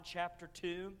Chapter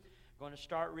 2. I'm going to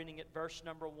start reading at verse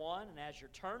number 1. And as you're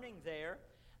turning there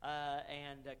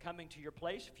and coming to your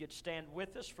place, if you'd stand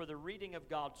with us for the reading of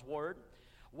God's Word.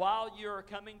 While you're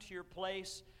coming to your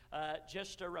place,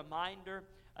 just a reminder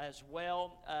as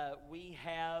well, we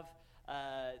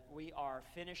are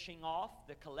finishing off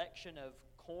the collection of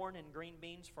corn and green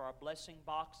beans for our blessing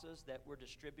boxes that we're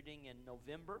distributing in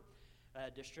November,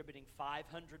 distributing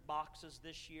 500 boxes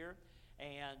this year.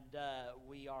 And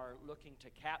we are looking to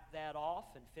cap that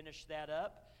off and finish that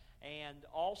up. And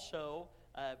also,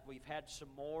 we've had some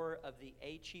more of the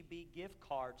HEB gift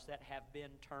cards that have been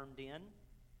turned in.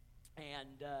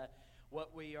 And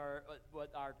what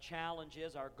our challenge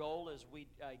is, our goal is we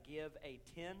give a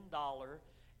 $10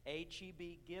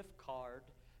 HEB gift card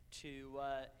to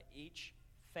each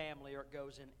family, or it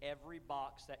goes in every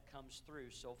box that comes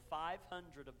through. So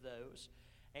 500 of those.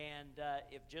 And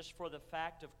if just for the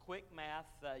fact of quick math,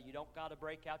 you don't got to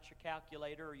break out your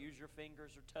calculator or use your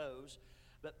fingers or toes,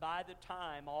 but by the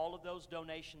time all of those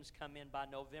donations come in by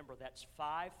November, that's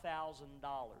 $5,000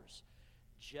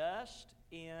 just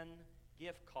in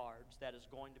gift cards that is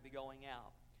going to be going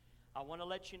out. I want to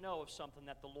let you know of something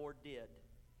that the Lord did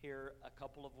here a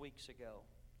couple of weeks ago.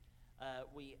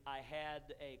 I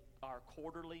had our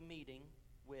quarterly meeting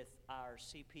with our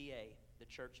CPA, the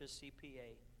church's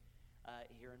CPA,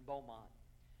 here in Beaumont.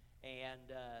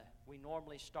 And we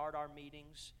normally start our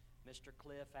meetings, Mr.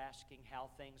 Cliff asking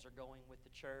how things are going with the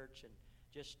church and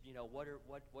just,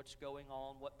 what's going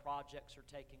on, what projects are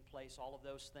taking place, all of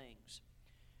those things.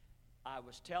 I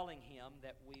was telling him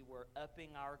that we were upping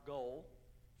our goal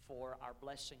for our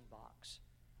blessing box.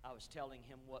 I was telling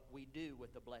him what we do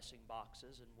with the blessing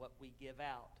boxes and what we give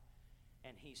out.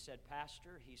 And he said,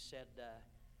 Pastor,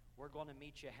 we're going to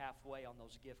meet you halfway on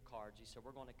those gift cards. He said,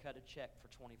 we're going to cut a check for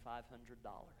 $2,500.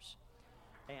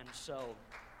 And so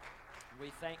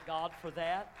we thank God for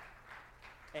that.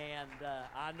 And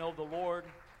I know the Lord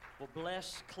will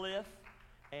bless Cliff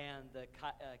and the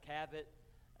Cabot,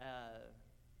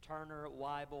 Turner,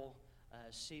 Weibel,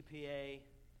 CPA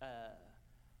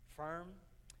firm.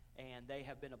 And they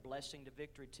have been a blessing to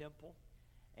Victory Temple.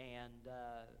 And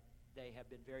they have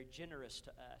been very generous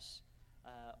to us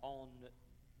on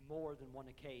more than one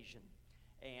occasion,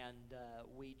 and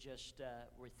we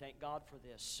thank God for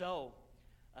this. So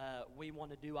we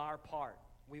want to do our part.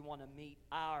 We want to meet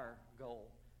our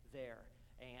goal there,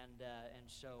 and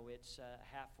so it's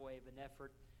halfway of an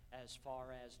effort as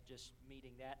far as just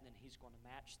meeting that, and then he's going to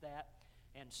match that.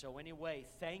 And so anyway,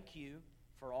 thank you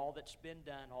for all that's been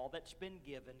done, all that's been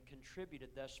given, contributed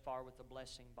thus far with the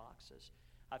blessing boxes.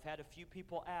 I've had a few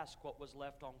people ask what was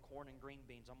left on corn and green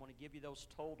beans. I'm going to give you those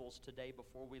totals today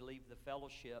before we leave the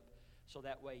fellowship, so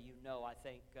that way you know. I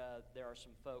think there are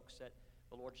some folks that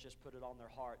the Lord's just put it on their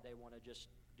heart. They want to just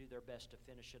do their best to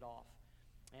finish it off.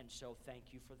 And so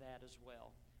thank you for that as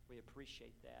well. We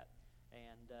appreciate that.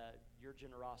 And your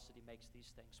generosity makes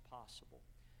these things possible.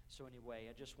 So anyway,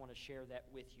 I just want to share that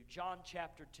with you. John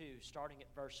chapter 2, starting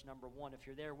at verse number 1. If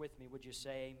you're there with me, would you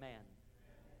say amen?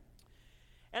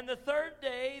 And the third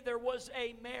day there was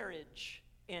a marriage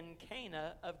in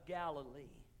Cana of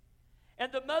Galilee. And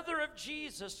the mother of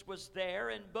Jesus was there,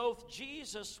 and both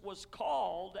Jesus was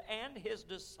called and his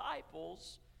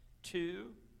disciples to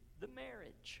the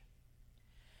marriage.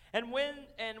 And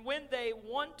when they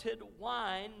wanted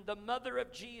wine, the mother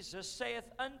of Jesus saith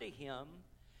unto him,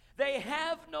 They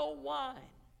have no wine.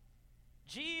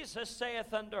 Jesus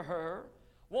saith unto her,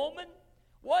 Woman,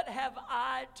 what have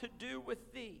I to do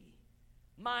with thee?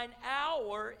 Mine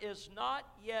hour is not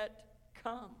yet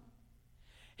come.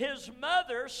 His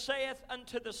mother saith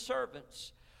unto the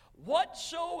servants,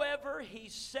 Whatsoever he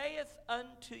saith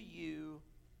unto you,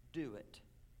 do it.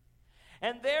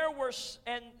 And there were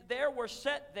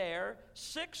set there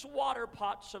 6 water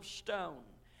pots of stone,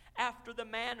 after the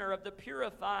manner of the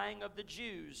purifying of the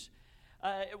Jews.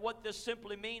 What this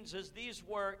simply means is these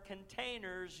were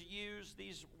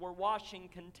washing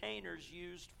containers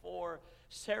used for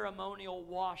ceremonial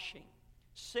washing.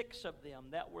 6 of them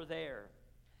that were there.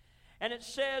 And it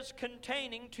says,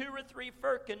 containing 2 or 3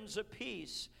 firkins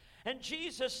apiece. And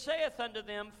Jesus saith unto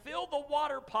them, Fill the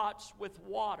water pots with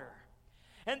water.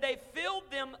 And they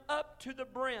filled them up to the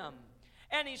brim.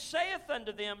 And he saith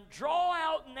unto them, Draw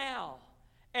out now,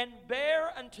 and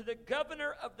bear unto the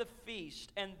governor of the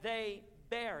feast. And they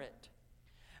bare it.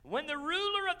 When the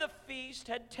ruler of the feast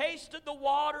had tasted the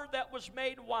water that was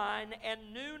made wine,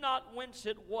 and knew not whence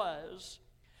it was,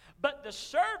 but the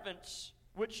servants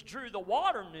which drew the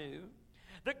water knew,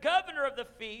 the governor of the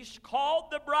feast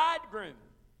called the bridegroom,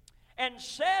 and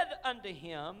said unto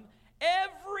him,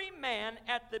 Every man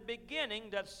at the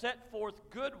beginning doth set forth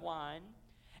good wine,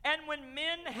 And when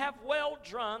men have well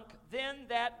drunk, then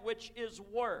that which is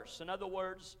worse. In other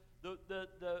words,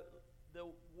 the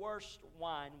worst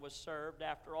wine was served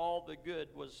after all the good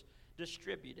was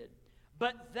distributed.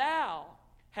 But thou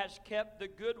hast kept the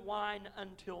good wine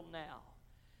until now.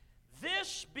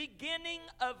 This beginning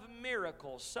of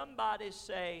miracles, somebody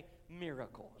say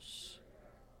miracles.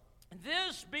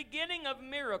 This beginning of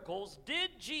miracles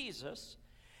did Jesus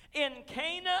in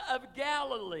Cana of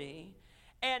Galilee,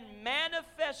 and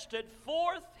manifested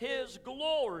forth his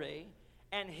glory,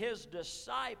 and his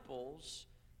disciples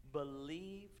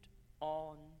believed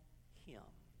on him.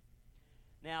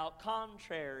 Now,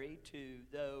 contrary to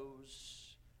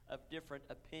those of different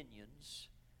opinions,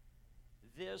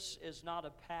 this is not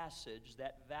a passage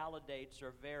that validates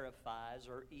or verifies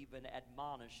or even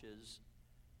admonishes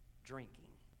drinking.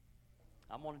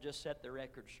 I'm going to just set the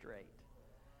record straight.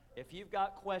 If you've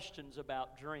got questions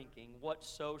about drinking, what's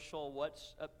social,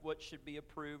 what should be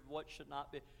approved, what should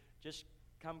not be, just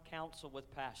come counsel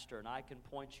with Pastor, and I can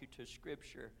point you to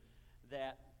Scripture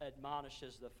that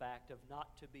admonishes the fact of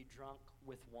not to be drunk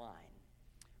with wine,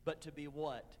 but to be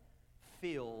what?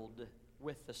 Filled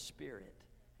with the Spirit.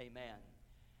 Amen.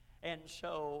 And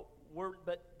so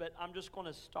but I'm just going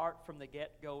to start from the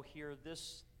get-go here.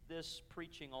 This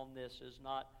preaching on this is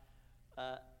not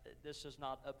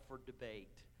up for debate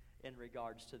in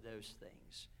regards to those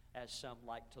things, as some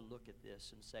like to look at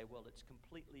this and say, well, it's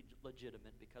completely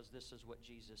legitimate because this is what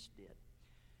Jesus did.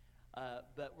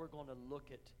 But we're going to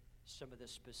look at some of the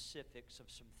specifics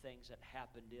of some things that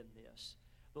happened in this.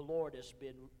 The Lord has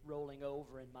been rolling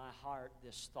over in my heart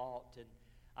this thought, and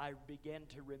I began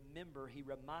to remember, He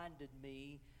reminded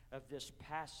me of this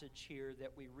passage here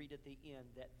that we read at the end,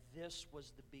 that this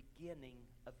was the beginning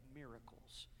of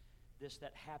miracles. This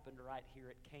that happened right here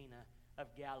at Cana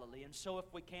of Galilee. And so if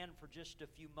we can, for just a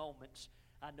few moments,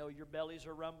 I know your bellies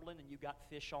are rumbling and you got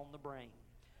fish on the brain.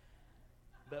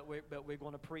 But we're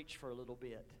going to preach for a little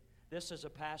bit. This is a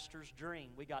pastor's dream.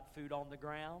 We got food on the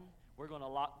ground. We're going to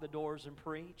lock the doors and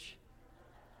preach.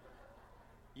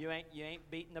 You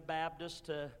ain't beating the Baptist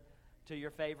to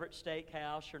your favorite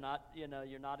steakhouse. You're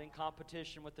not in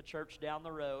competition with the church down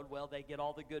the road. Well, they get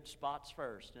all the good spots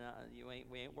first.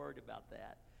 We ain't worried about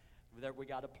that. We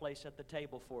got a place at the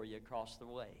table for you across the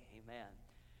way. Amen.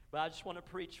 But I just want to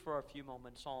preach for a few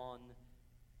moments on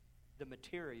the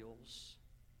materials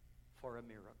for a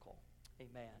miracle.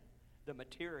 Amen. The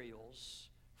materials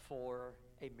for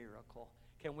a miracle.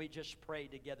 Can we just pray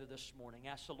together this morning?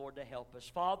 Ask the Lord to help us.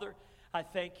 Father, I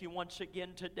thank you once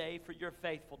again today for your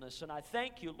faithfulness. And I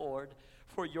thank you, Lord,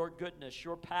 for your goodness,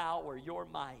 your power, your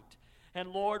might.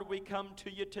 And Lord, we come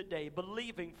to you today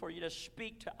believing for you to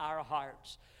speak to our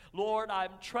hearts. Lord,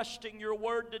 I'm trusting your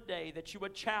word today that you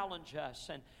would challenge us.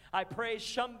 And I pray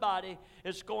somebody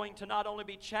is going to not only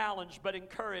be challenged, but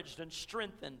encouraged and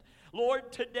strengthened.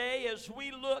 Lord, today as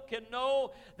we look and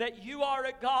know that you are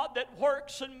a God that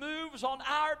works and moves on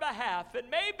our behalf, and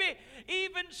maybe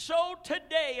even so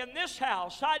today in this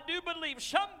house, I do believe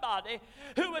somebody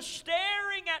who is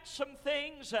staring at some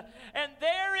things and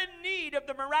they're in need of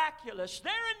the miraculous.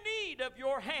 They're in need of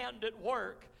your hand at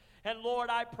work. And Lord,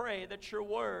 I pray that your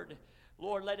word,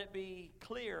 Lord, let it be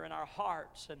clear in our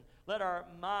hearts, and let our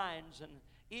minds and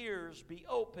ears be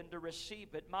open to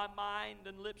receive it. My mind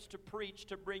and lips to preach,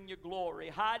 to bring you glory.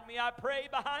 Hide me, I pray,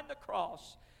 behind the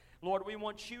cross. Lord, we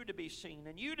want you to be seen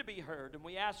and you to be heard. And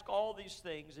we ask all these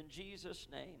things in Jesus'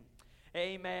 name.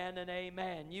 Amen and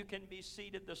amen. You can be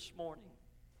seated this morning.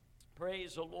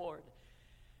 Praise the Lord.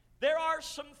 There are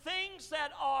some things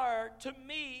that are, to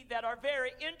me, that are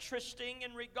very interesting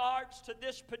in regards to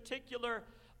this particular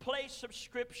place of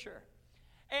Scripture.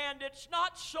 And it's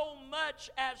not so much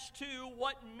as to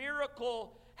what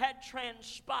miracle had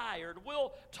transpired.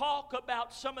 We'll talk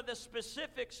about some of the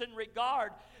specifics in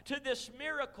regard to this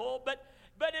miracle, but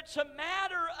it's a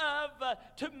matter of,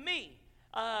 to me,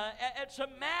 it's a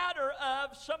matter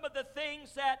of some of the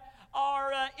things that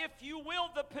are, if you will,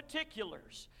 the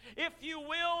particulars, if you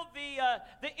will,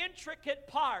 the intricate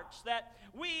parts that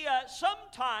we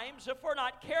sometimes, if we're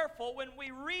not careful, when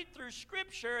we read through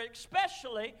Scripture,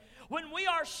 especially when we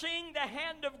are seeing the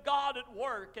hand of God at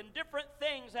work and different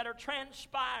things that are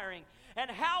transpiring and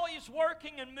how He's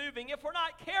working and moving, if we're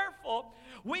not careful,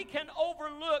 we can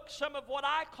overlook some of what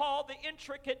I call the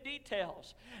intricate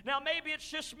details. Now, maybe it's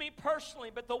just me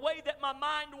personally, but the way that my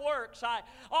mind works, I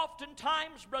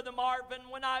oftentimes, Brother Marvin,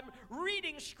 when I'm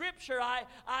reading Scripture, I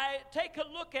take a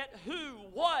look at who,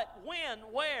 what, when,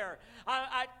 where.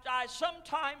 I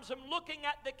sometimes am looking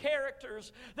at the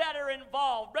characters that are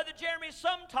involved. Brother Jeremy,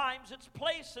 sometimes Sometimes it's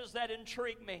places that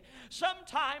intrigue me.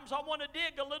 Sometimes I want to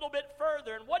dig a little bit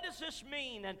further. And what does this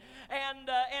mean? And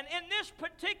in this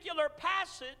particular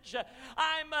passage,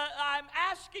 I'm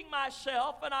asking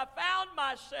myself, and I found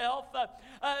myself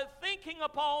thinking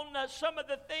upon some of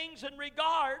the things in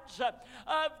regards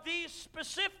of these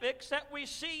specifics that we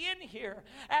see in here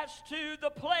as to the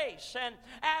place and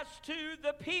as to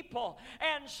the people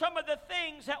and some of the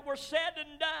things that were said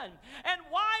and done. And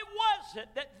why was it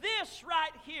that this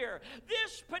right here,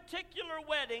 this particular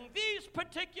wedding, these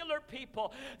particular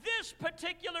people, this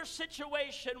particular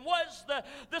situation was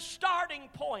the starting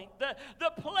point,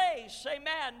 the place,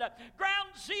 amen, ground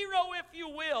zero, if you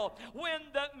will, when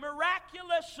the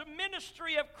miraculous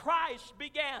ministry of Christ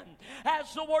began?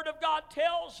 As the Word of God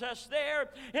tells us there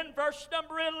in verse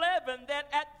number 11, that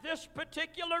at this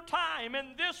particular time,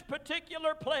 in this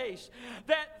particular place,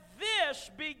 that this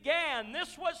began.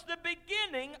 This was the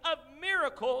beginning of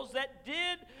miracles that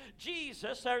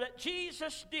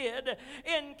Jesus did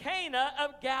in Cana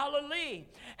of Galilee.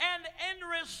 And in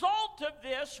result of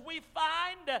this, we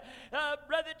find,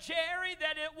 Brother Jerry,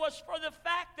 that it was for the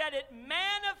fact that it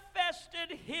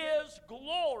manifested His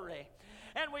glory.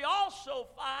 And we also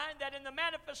find that in the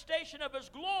manifestation of His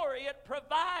glory, it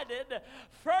provided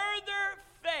further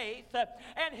faith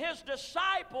and His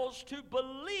disciples to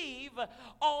believe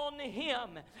on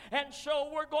Him. And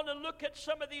so we're going to look at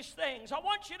some of these things. I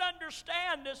want you to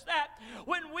understand is that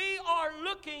when we are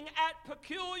looking at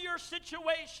peculiar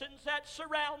situations that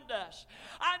surround us,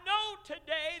 I know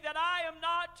today that I am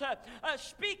not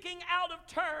speaking out of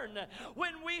turn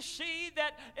when we see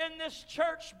that in this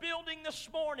church building this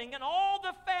morning and all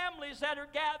the families that are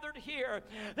gathered here,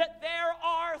 that there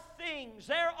are things,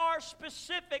 there are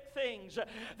specific things,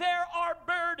 there are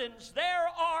burdens, there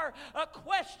are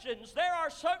questions, there are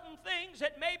certain things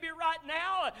that maybe right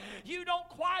now you don't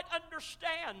quite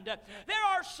understand. There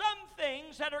are some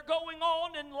things that are going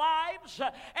on in lives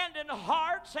and in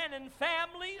hearts and in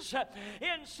families,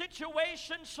 in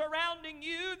situations surrounding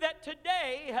you that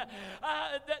today,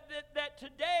 that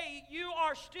today you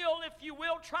are still, if you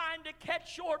will, trying to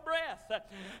catch your breath.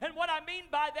 And what I mean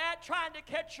by that, trying to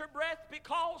catch your breath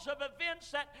because of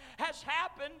events that has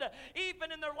happened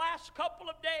even in the last couple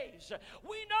of days.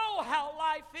 We know how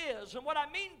life is, and what I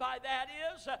mean by that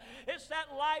is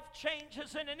that life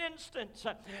changes in an instant.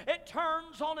 It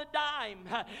turns on a dime.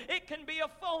 It can be a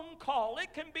phone call.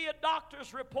 It can be a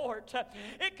doctor's report.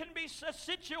 It can be a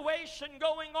situation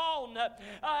going on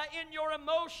in your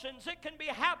emotions. It can be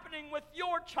happening with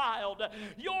your child,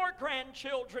 your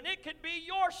grandchildren. It could be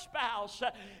your spouse.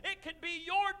 It could be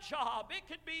your job. It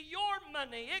could be your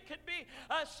money. It could be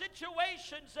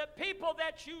situations of people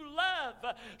that you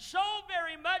love so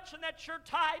very much and that you're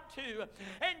tied to,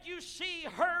 and you see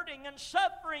hurting and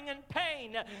suffering and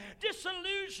pain,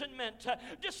 disillusionment,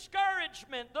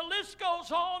 discouragement. The list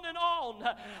goes on and on.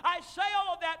 I say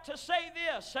all of that to say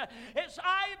this, is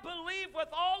I believe with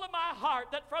all of my heart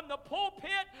that from the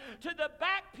pulpit to the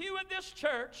back pew of this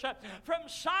church, from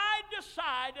side to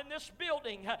side in this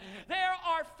building, there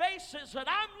are faces that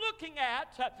I'm looking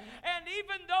at, and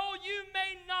even though you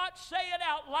may not say it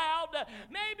out loud,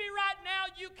 maybe right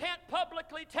now you can't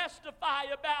publicly testify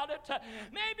about it.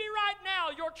 Maybe right now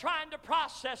you're trying to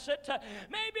process it.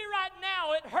 Maybe right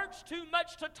now it hurts too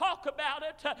much to talk about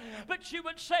it. But you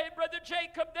would say, Brother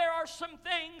Jacob, there are some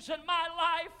things in my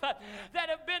life that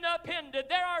have been upended.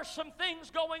 There are some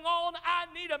things going on.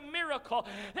 I need a miracle.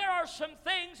 There are some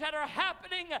things that are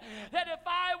happening that if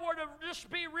I were to just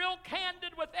be real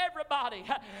candid with everybody,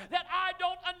 that I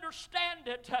don't understand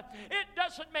it. It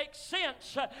doesn't make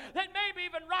sense. That maybe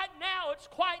even right now it's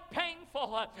quite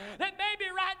painful. That maybe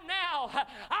right now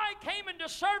I came into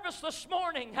service this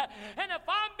morning, and if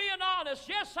I'm being honest,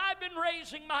 yes, I've been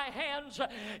raising my hands.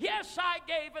 Yes, I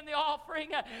gave in the offering.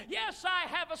 Yes, I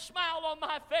have a smile on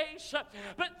my face.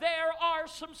 But there are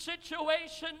some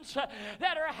situations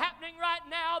that are happening right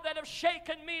now that have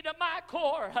shaken me to my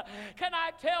core. Can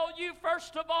I tell you,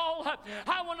 first of all,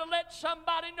 I want to let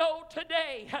somebody know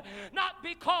today, not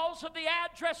because of the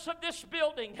address of this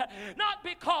building, not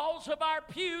because of our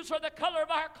pews or the color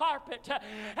of our carpet,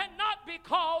 and not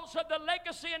because of the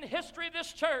legacy and history of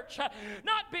this church,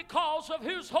 not because of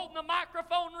who's holding the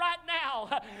microphone right now,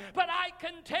 but I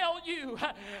can tell you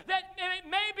that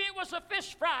maybe it was a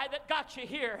fish fry that got you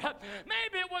here.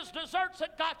 Maybe it was desserts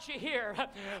that got you here.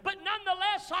 But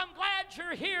nonetheless, I'm glad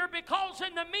you're here, because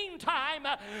in the meantime,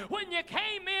 when you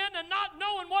came in and not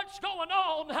knowing what's going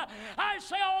on, I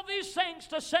say all these things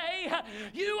to say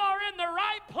you are in the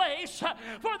right place,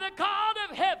 for the God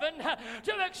of heaven heaven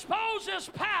to expose His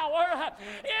power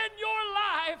in your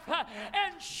life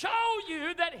and show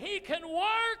you that He can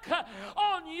work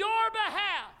on your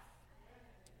behalf.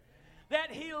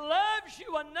 That He loves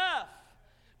you enough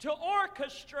to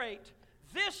orchestrate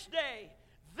this day,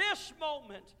 this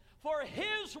moment, for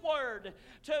His Word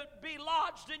to be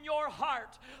lodged in your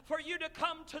heart, for you to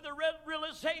come to the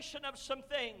realization of some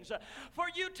things, for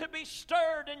you to be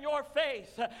stirred in your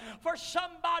faith, for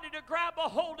somebody to grab a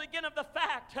hold again of the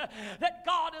fact that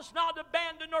God is not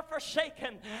abandoned or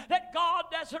forsaken, that God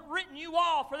hasn't written you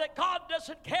off, or that God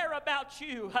doesn't care about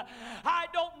you. I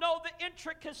don't know the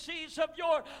intricacies of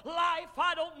your life.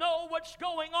 I don't know what's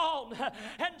going on.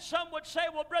 And some would say,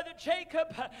 well, Brother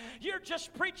Jacob, you're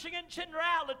just preaching in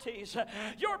generalities.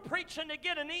 You're preaching to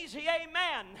get an easy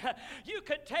amen. You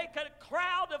could take a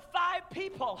crowd of 5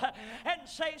 people and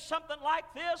say something like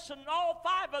this, and all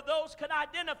 5 of those could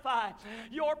identify.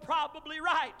 You're probably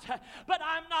right. But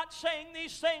I'm not saying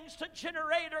these things to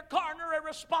generate or garner a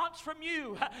response from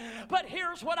you. But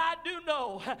here's what I do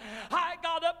know. I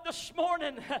got up this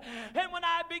morning, and when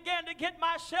I began to get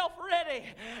myself ready,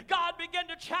 God began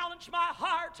to challenge my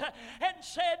heart and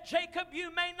said, Jacob,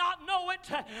 you may not know it.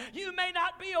 You may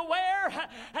not be aware,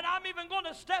 and I'm even going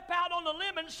to step out on a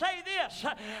limb and say this.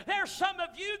 There's some of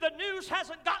you, the news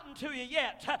hasn't gotten to you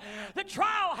yet. The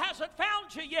trial hasn't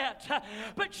found you yet.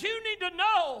 But you need to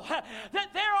know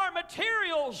that there are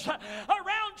materials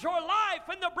around your life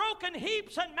in the broken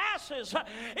heaps and masses,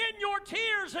 in your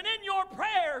tears and in your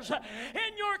prayers,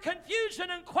 in your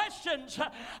confusion and questions.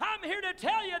 I'm here to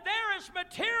tell you there is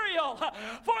material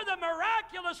for the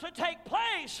miraculous to take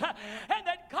place, and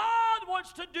that God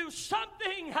wants to do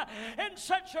something in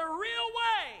such a real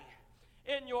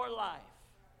way in your life.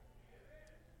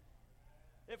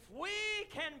 If we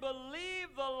can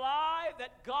believe the lie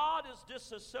that God is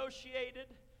disassociated,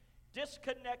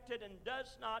 disconnected, and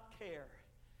does not care,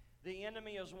 the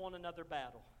enemy has won another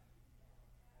battle.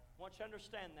 I want you to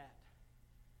understand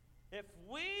that. If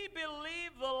we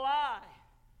believe the lie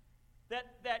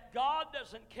that God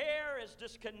doesn't care, is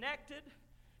disconnected,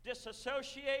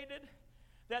 disassociated,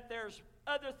 that there's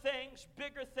other things,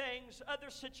 bigger things, other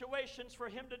situations for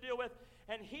Him to deal with,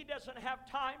 and He doesn't have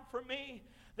time for me,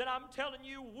 then I'm telling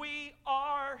you, we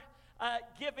are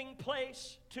giving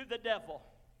place to the devil.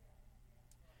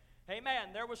 Amen.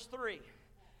 There was 3.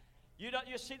 You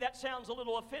see, that sounds a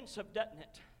little offensive, doesn't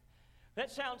it? That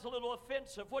sounds a little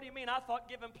offensive. What do you mean? I thought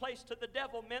giving place to the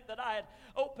devil meant that I had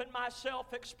opened myself,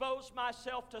 exposed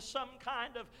myself to some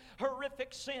kind of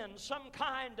horrific sin, some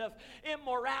kind of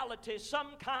immorality, some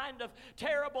kind of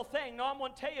terrible thing. No, I'm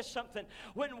going to tell you something.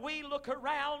 When we look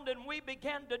around and we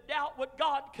begin to doubt what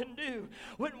God can do,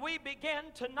 when we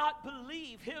begin to not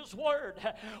believe His Word,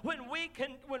 when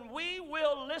we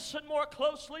will listen more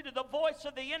closely to the voice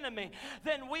of the enemy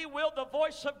than we will the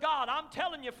voice of God, I'm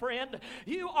telling you, friend,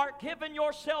 you are giving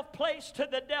yourself place to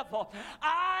the devil.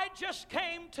 I just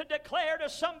came to declare to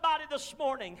somebody this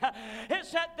morning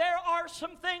is that there are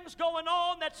some things going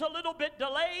on that's a little bit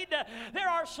delayed. There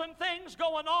are some things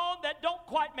going on that don't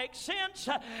quite make sense.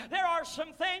 There are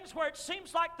some things where it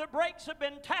seems like the brakes have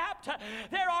been tapped.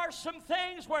 There are some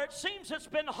things where it seems it's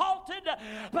been halted.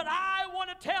 But I want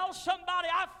to tell somebody,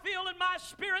 I feel in my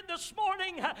spirit this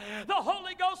morning, the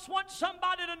Holy Ghost wants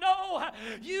somebody to know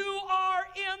you are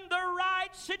in the right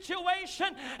situation.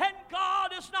 And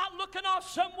God is not looking off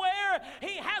somewhere.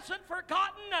 He hasn't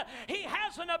forgotten. He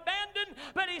hasn't abandoned.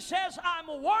 But He says, I'm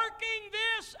working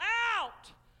this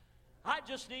out. I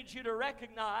just need you to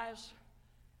recognize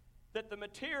that the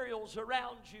materials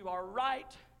around you are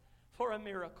right for a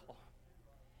miracle.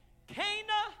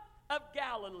 Cana of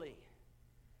Galilee.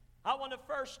 I want to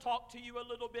first talk to you a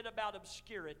little bit about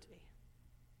obscurity.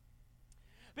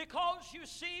 Because you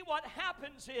see, what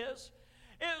happens is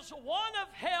one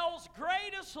of hell's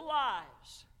greatest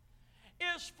lies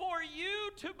is for you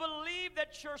to believe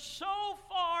that you're so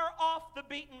far off the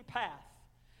beaten path,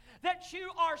 that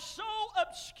you are so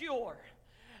obscure,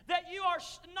 that you are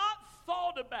not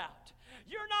thought about.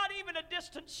 You're not even a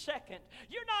distant second.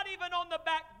 You're not even on the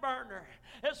back burner,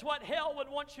 is what hell would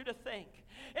want you to think.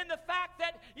 And the fact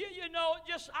that,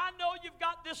 I know you've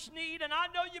got this need, and I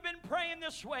know you've been praying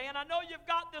this way, and I know you've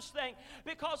got this thing,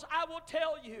 because I will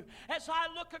tell you, as I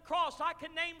look across, I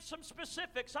can name some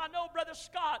specifics. I know Brother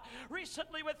Scott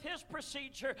recently with his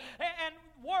procedure, and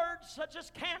words such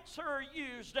as cancer are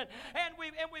used, and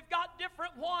we've got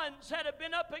different ones that have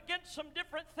been up against some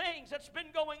different things that's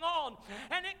been going on,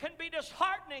 and it can be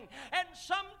disheartening, and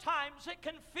sometimes it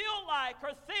can feel like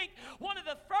or think one of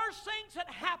the first things that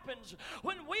happens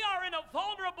when we are in a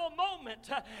vulnerable moment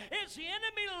is the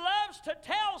enemy loves to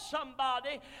tell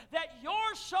somebody that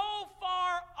you're so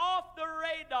far off the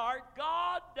radar,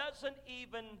 God doesn't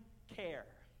even care.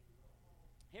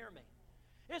 Hear me.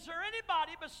 Is there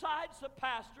anybody besides the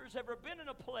pastors ever been in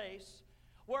a place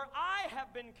where I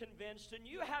have been convinced and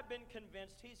you have been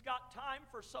convinced he's got time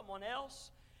for someone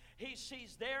else? He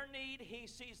sees their need, he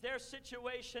sees their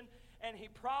situation, and he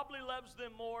probably loves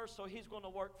them more, so he's going to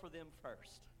work for them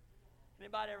first.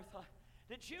 Anybody ever thought?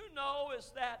 Did you know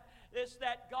is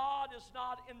that God is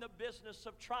not in the business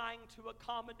of trying to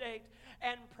accommodate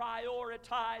and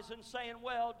prioritize and saying,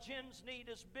 well, Jen's need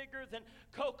is bigger than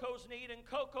Coco's need, and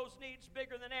Coco's need's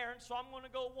bigger than Aaron's, so I'm going to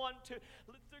go 1, 2,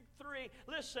 3.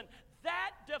 Listen,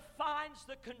 that defines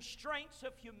the constraints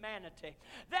of humanity.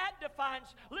 That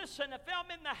defines, listen, if I'm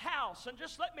in the house, and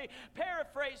just let me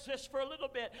paraphrase this for a little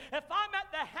bit. If I'm at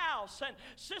the house and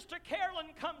Sister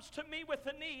Carolyn comes to me with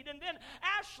a need, and then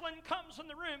Ashlyn comes in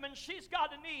the room and she's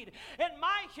got a need, in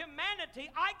my humanity,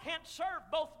 I can't serve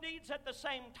both needs at the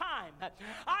same time.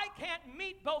 I can't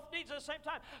meet both needs at the same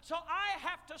time. So I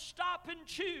have to stop and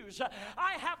choose.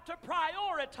 I have to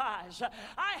prioritize.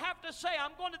 I have to say,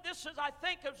 this is, I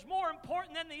think, is more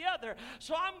important than the other.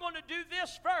 So I'm going to do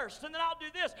this first, and then I'll do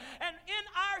this. And in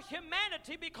our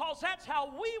humanity, because that's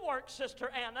how we work, Sister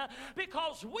Anna,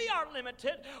 because we are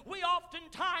limited, we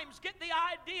oftentimes get the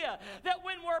idea that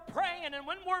when we're praying and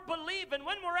when we're believing,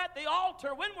 when we're at the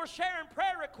altar, when we're sharing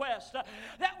prayer requests,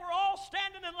 that we're all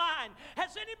standing in line.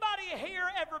 Has anybody here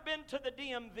ever been to the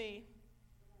DMV?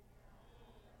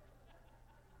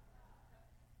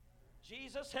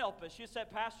 Jesus help us. You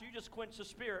said, Pastor, you just quenched the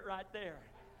spirit right there.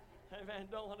 Amen.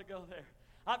 Don't want to go there.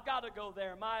 I've got to go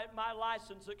there. My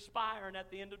license expiring at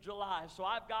the end of July, so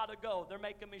I've got to go. They're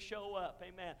making me show up.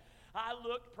 Amen. I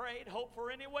looked, prayed, hoped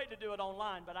for any way to do it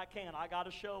online, but I can't. I got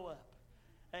to show up.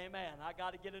 Amen. I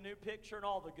got to get a new picture and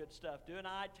all the good stuff. Do an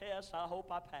eye test. I hope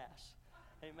I pass.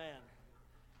 Amen.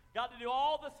 Got to do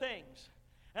all the things.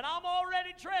 And I'm already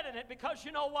dreading it because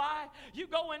you know why? You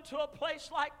go into a place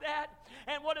like that,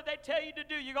 and what do they tell you to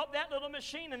do? You got that little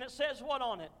machine, and it says what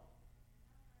on it?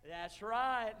 That's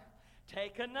right.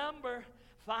 Take a number,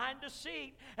 find a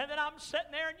seat, and then I'm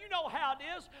sitting there, and you know how it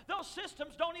is. Those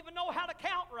systems don't even know how to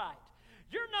count right.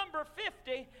 You're number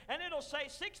 50, and it'll say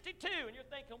 62, and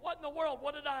you're thinking, what in the world?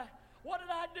 What did I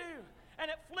do? And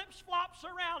it flips, flops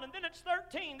around, and then it's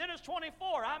 13, then it's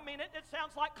 24. I mean, it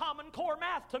sounds like Common Core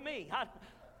math to me.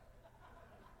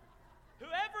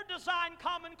 Whoever designed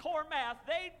Common Core math,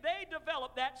 they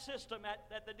developed that system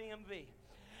at the DMV.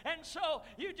 And so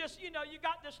you just, you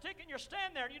got this stick and you're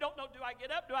standing there and you don't know, do I get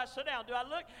up? Do I sit down? Do I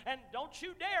look? And don't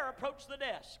you dare approach the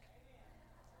desk.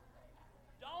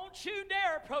 Don't you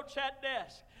dare approach that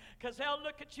desk. Because they'll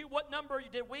look at you, what number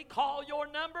did we call your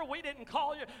number? We didn't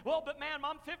call you. Well, but man,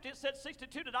 I'm 50, it said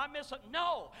 62. Did I miss it?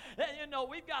 No.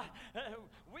 We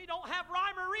don't have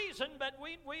rhyme or reason, but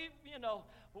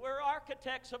we're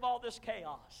architects of all this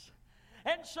chaos.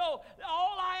 And so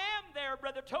all I am there,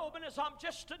 Brother Tobin, is I'm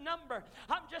just a number.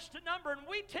 I'm just a number. And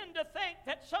we tend to think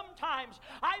that sometimes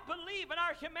I believe in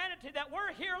our humanity that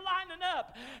we're here lining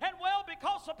up. And well,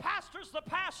 because the pastor's the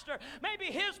pastor,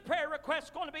 maybe his prayer request's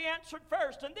going to be answered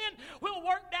first. And then we'll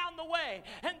work down the way.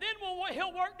 And then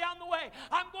he'll work down the way.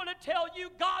 I'm going to tell you,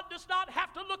 God does not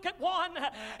have to look at one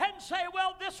and say,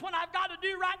 well, this one I've got to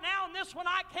do right now, and this one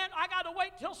I can't. I got to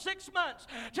wait till 6 months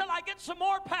till I get some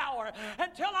more power,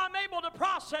 until I'm able to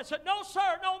process it. No,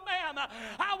 sir, no, ma'am.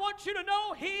 I want you to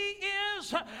know He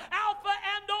is Alpha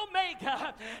and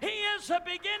Omega. He is the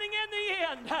beginning and the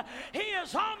end. He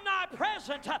is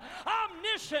omnipresent,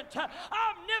 omniscient,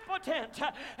 omnipotent,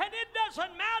 and it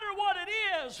doesn't matter what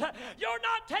it is. You're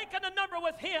not taking a number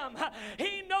with Him.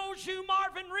 He knows you,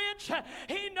 Marvin Rich.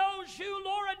 He knows you,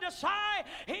 Laura Desai.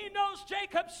 He knows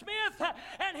Jacob Smith,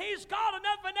 and He's God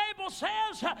enough and able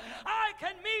says, I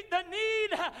can meet the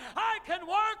need. I can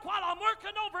work while I'm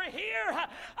working over here.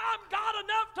 I'm God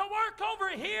enough to work over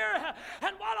here,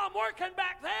 and while I'm working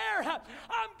back there,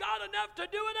 I'm God enough to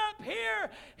do it up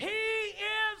here. He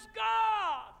is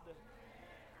God.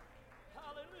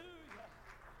 Hallelujah.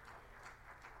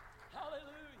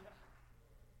 Hallelujah.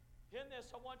 In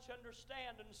this, I want you to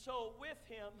understand, and so with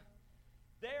Him,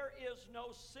 there is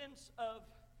no sense of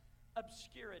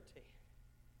obscurity.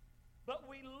 But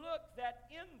we look that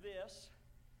in this,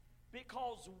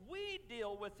 because we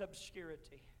deal with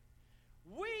obscurity.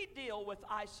 We deal with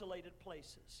isolated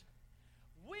places.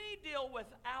 We deal with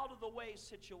out-of-the-way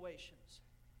situations.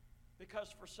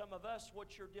 Because for some of us,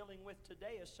 what you're dealing with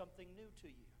today is something new to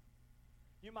you.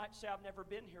 You might say, I've never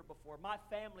been here before. My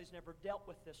family's never dealt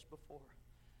with this before.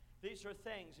 These are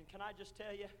things, and can I just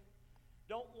tell you,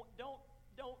 don't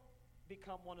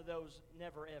become one of those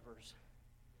never-evers.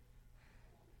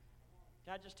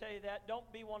 Can I just tell you that?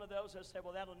 Don't be one of those that say,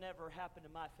 well, that'll never happen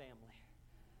in my family.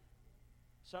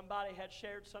 Somebody had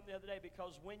shared something the other day,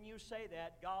 because when you say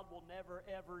that, God will never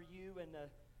ever you in the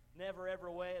never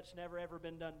ever way it's never ever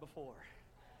been done before.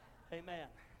 Amen.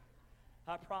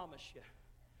 I promise you.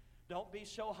 Don't be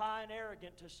so high and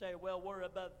arrogant to say, well, we're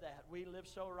above that. We live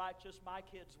so righteous, my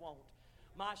kids won't.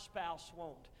 My spouse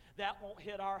won't. That won't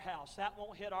hit our house. That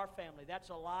won't hit our family. That's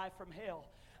a lie from hell.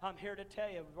 I'm here to tell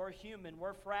you, we're human,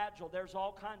 we're fragile. There's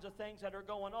all kinds of things that are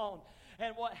going on.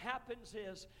 And what happens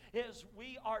is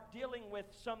we are dealing with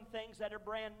some things that are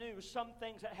brand new, some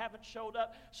things that haven't showed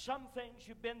up, some things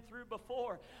you've been through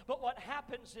before. But what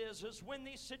happens is when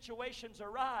these situations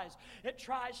arise, it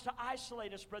tries to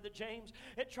isolate us, Brother James.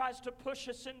 It tries to push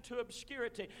us into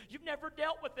obscurity. You've never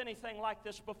dealt with anything like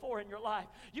this before in your life.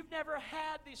 You've never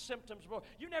had these symptoms before.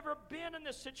 You've never been in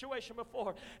this situation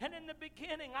before. And in the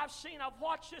beginning, I've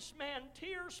watched this man,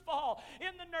 tears fall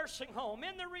in the nursing home,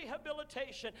 in the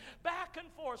rehabilitation, back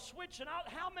and forth, switching out.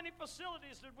 How many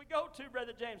facilities did we go to,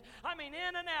 Brother James? I mean,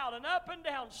 in and out and up and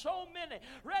down, so many,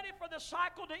 ready for the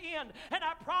cycle to end. And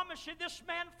I promise you, this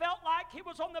man felt like he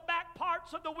was on the back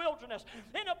parts of the wilderness,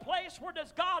 in a place where,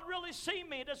 does God really see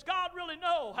me? Does God really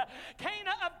know?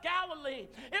 Cana of Galilee,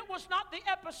 it was not the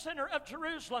epicenter of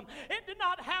Jerusalem. It did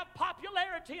not have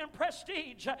popularity and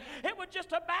prestige. It was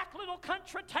just a back little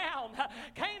country town,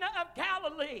 Cana of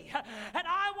Galilee. And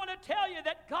I want to tell you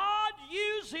that God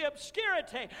used the obscurity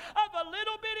of a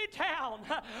little bitty town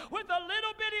with a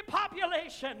little bitty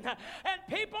population and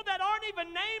people that aren't even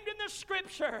named in the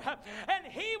scripture, and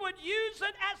he would use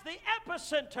it as the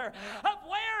epicenter of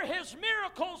where his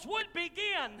miracles would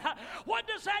begin. What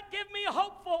does that give me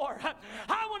hope for?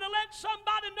 I want to let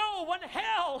somebody know, when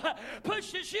hell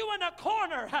pushes you in a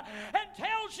corner and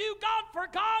tells you God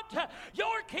forgot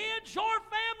your kids, your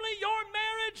family, your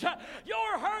marriage,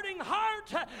 your hurting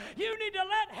heart, you need to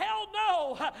let hell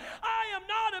know, I am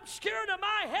not obscure to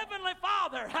my Heavenly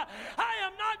Father. I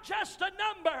am not just a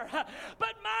number,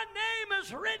 but my name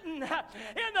is written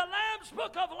in the Lamb's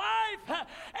Book of Life,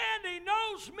 and He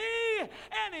knows me,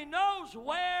 and He knows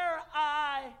where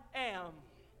I am.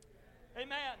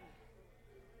 Amen.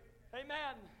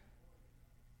 Amen.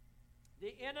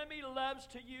 The enemy loves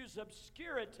to use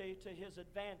obscurity to his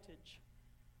advantage,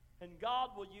 and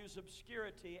God will use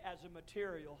obscurity as a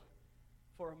material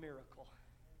for a miracle.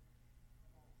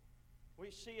 We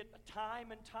see it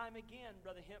time and time again,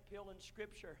 Brother Hemphill, in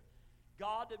Scripture.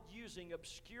 God of using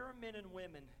obscure men and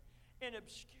women in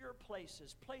obscure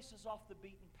places, places off the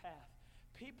beaten path,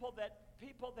 people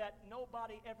that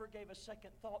nobody ever gave a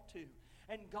second thought to.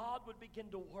 And God would begin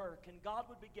to work, and God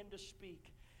would begin to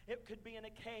speak. It could be in a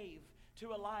cave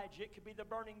to Elijah. It could be the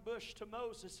burning bush to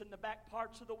Moses in the back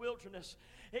parts of the wilderness.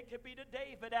 It could be to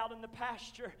David out in the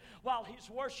pasture while he's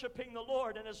worshiping the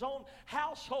Lord, and his own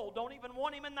household don't even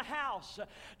want him in the house.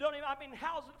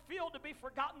 How's it feel to be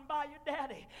forgotten by your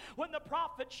daddy? When the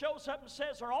prophet shows up and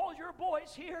says, are all your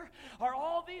boys here? Are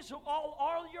all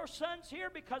your sons here?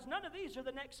 Because none of these are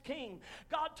the next king.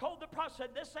 God told the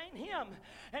prophet, this ain't him.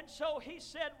 And so he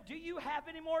said, do you have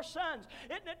any more sons?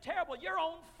 Isn't it terrible? Your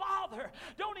own father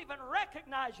don't even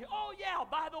recognize you. Oh yeah,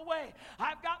 by the way,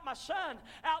 I've got my son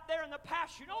out there in the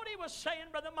pasture. You know what he was saying,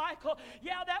 Brother Michael?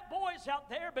 Yeah, that boy's out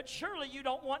there, but surely you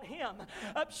don't want him.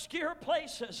 Obscure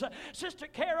places, Sister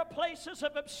Kara, places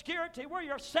of obscurity where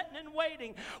you're sitting and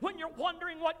waiting, when you're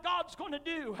wondering what God's going to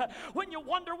do, when you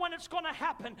wonder when it's going to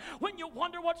happen, when you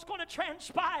wonder what's going to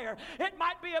transpire. It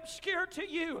might be obscure to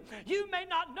you. You may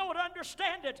not know it or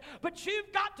understand it, but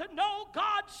you've got to know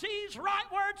God sees right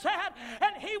where it's at,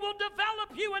 and He will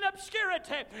develop you in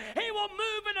obscurity. He will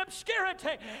move in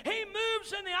obscurity. He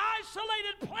moves in the isolated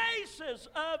places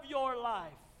of your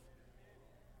life.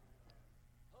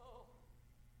 Oh,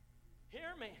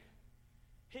 hear me.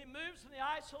 He moves in the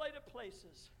isolated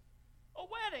places. A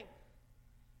wedding.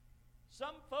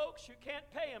 Some folks, you can't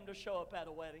pay them to show up at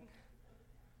a wedding.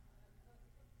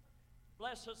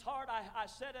 Bless his heart, I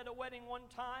sat at a wedding one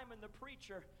time, and the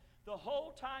preacher, the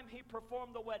whole time he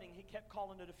performed the wedding, he kept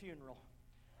calling it a funeral.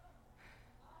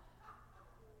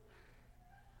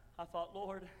 I thought,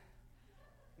 Lord,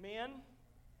 men,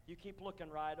 you keep looking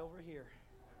right over here.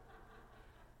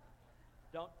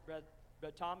 Don't, Brother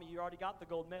Tommy, you already got the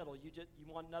gold medal. You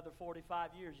want another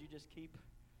 45 years. You just keep.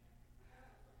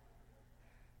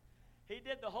 He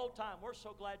did the whole time. We're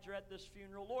so glad you're at this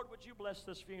funeral. Lord, would you bless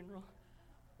this funeral?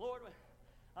 Lord,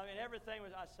 I mean, everything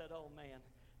was, I said, oh man,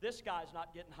 this guy's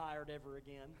not getting hired ever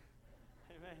again.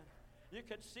 Amen. You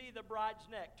could see the bride's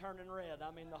neck turning red,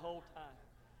 I mean, the whole time.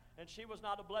 And she was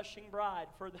not a blushing bride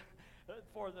for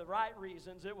the right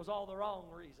reasons. It was all the wrong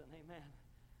reason. Amen.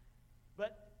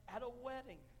 But at a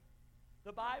wedding,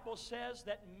 the Bible says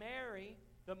that Mary,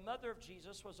 the mother of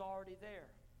Jesus, was already there.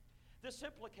 This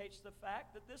implicates the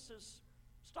fact that this is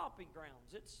stomping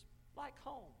grounds. It's like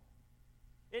home.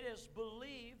 It is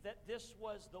believed that this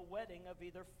was the wedding of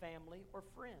either family or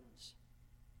friends.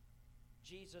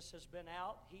 Jesus has been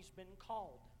out. He's been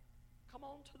called. Come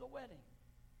on to the wedding.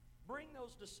 Bring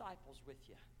those disciples with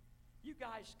you. You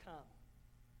guys come.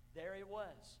 There he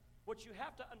was. What you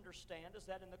have to understand is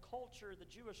that in the culture, the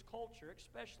Jewish culture,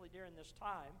 especially during this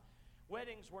time,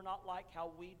 weddings were not like how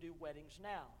we do weddings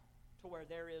now, to where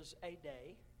there is a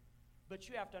day. But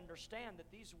you have to understand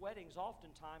that these weddings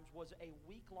oftentimes was a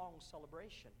week-long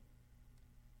celebration.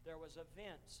 There was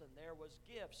events, and there was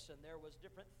gifts, and there was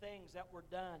different things that were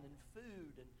done, and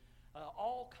food, and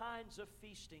all kinds of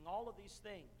feasting, all of these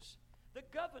things. The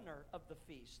governor of the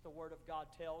feast, the Word of God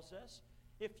tells us,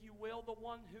 if you will, the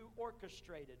one who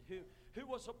orchestrated, who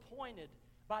was appointed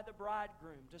by the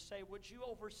bridegroom to say, would you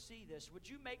oversee this? Would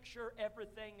you make sure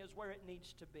everything is where it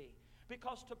needs to be?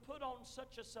 Because to put on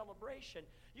such a celebration,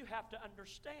 you have to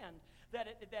understand that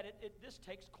this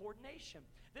takes coordination.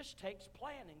 This takes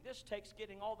planning. This takes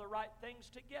getting all the right things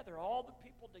together, all the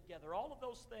people together, all of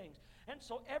those things. And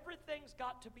so everything's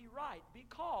got to be right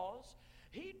because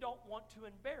he don't want to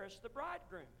embarrass the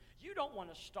bridegroom. You don't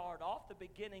want to start off the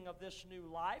beginning of this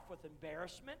new life with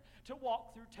embarrassment, to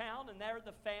walk through town and they're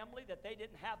the family that they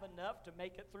didn't have enough to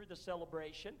make it through the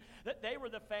celebration, that they were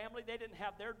the family, they didn't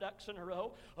have their ducks in a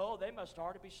row. Oh, they must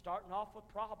already be starting off with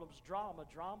problems. Drama.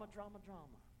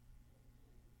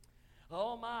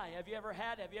 Oh my, have you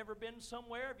ever been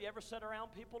somewhere? Have you ever sat around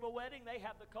people at a wedding? They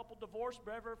have the couple divorced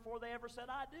before they ever said,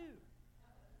 I do.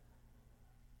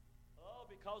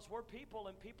 Because we're people,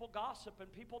 and people gossip,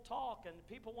 and people talk, and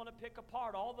people want to pick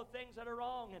apart all the things that are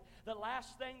wrong. And the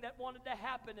last thing that wanted to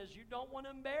happen is you don't want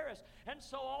to embarrass. And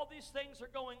so all these things are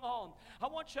going on. I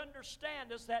want you to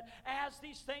understand is that as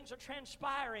these things are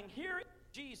transpiring, here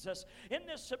Jesus in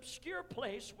this obscure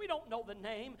place, we don't know the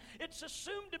name. It's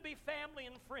assumed to be family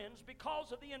and friends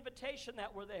because of the invitation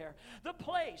that were there. The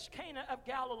place, Cana of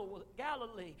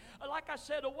Galilee, like I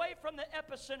said, away from the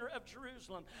epicenter of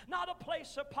Jerusalem, not a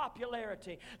place of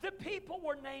popularity. The people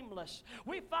were nameless.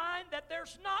 We find that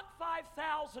there's not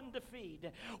 5,000 to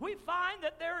feed. We find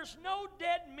that there is no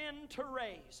dead men to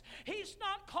raise. He's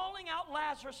not calling out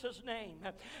Lazarus' name.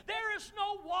 There is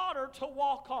no water to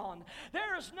walk on.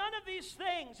 There is none of these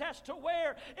things as to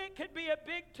where it could be a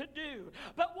big to-do.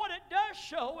 But what it does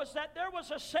show is that there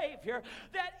was a Savior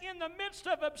that in the midst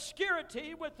of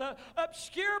obscurity, with the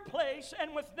obscure place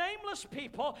and with nameless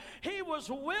people, He was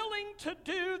willing to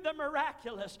do the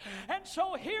miraculous. And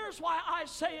so here's why I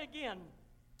say again,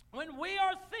 when we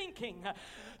are thinking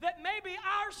that maybe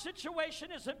our situation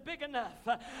isn't big enough,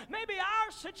 maybe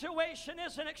our situation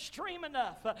isn't extreme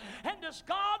enough, and does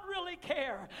God really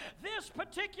care? This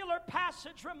particular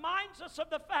passage reminds us of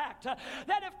the fact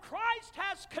that if Christ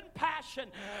has compassion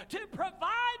to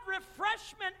provide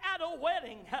refreshment at a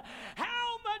wedding,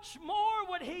 how much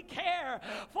more would He care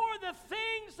for the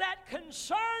things that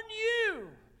concern you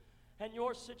and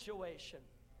your situation?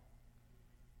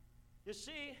 You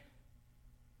see,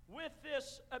 with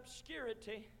this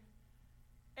obscurity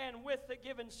and with the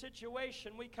given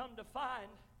situation, we come to find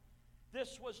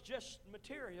this was just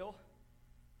material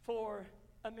for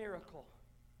a miracle.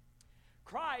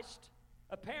 Christ,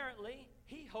 apparently,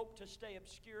 He hoped to stay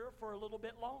obscure for a little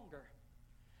bit longer,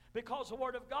 because the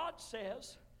Word of God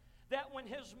says that when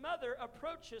His mother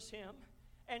approaches Him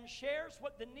and shares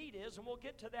what the need is, and we'll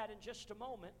get to that in just a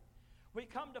moment, we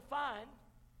come to find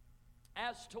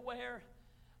as to where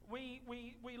we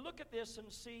look at this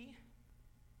and see,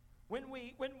 when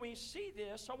we see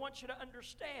this, I want you to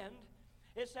understand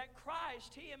is that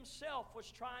Christ, He Himself, was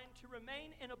trying to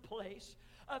remain in a place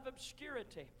of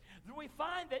obscurity. We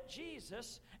find that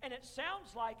Jesus, and it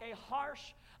sounds like a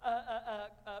harsh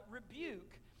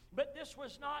rebuke, but this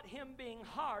was not Him being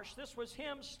harsh. This was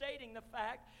Him stating the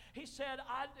fact. He said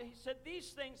these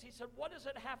things. He said, what does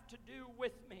it have to do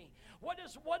with me? What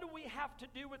do we have to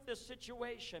do with this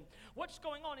situation? What's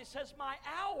going on? He says, my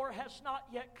hour has not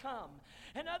yet come.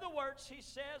 In other words, he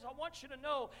says, I want you to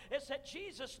know, it's that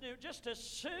Jesus knew just as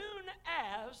soon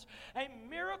as a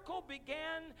miracle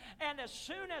began and as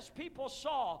soon as people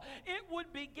saw, it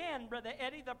would begin, Brother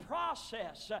Eddie, the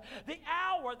process, the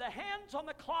hour, the hands on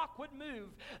the clock would move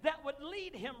that would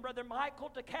lead him, Brother Michael,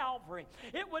 to Calvary.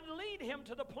 It would lead him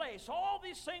to the place. All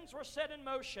these things were set in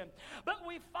motion. But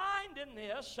we find in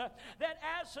this that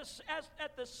as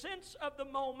at the sense of the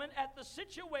moment, at the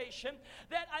situation,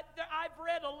 that I've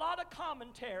read a lot of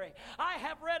commentary. I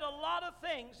have read a lot of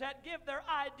things that give their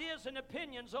ideas and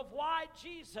opinions of why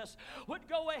Jesus would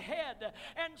go ahead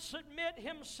and submit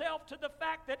himself to the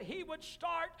fact that he would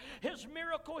start his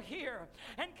miracle here.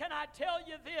 And can I tell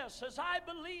you this, as I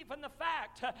believe in the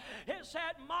fact is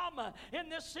that Mama, in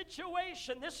this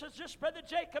situation, this is just Brother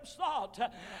Jacob's thought,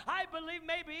 I believe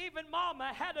maybe even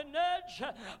Mama had a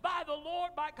nudge by the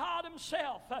Lord, by God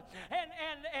himself,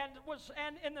 and was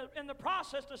in the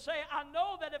process to say, I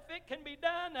know that if it can be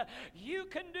done, you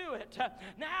can do it.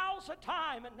 Now's the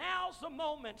time and now's the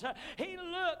moment. He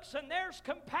looks and there's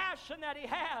compassion that he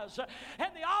has. And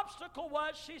the obstacle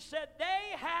was, she said,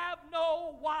 they have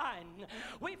no wine.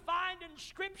 We find in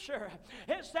Scripture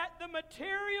is that the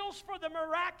materials for the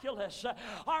miraculous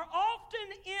are often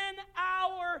in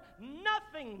our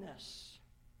nothingness.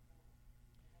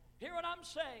 Hear what I'm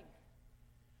saying?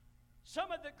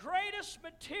 Some of the greatest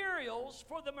materials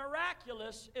for the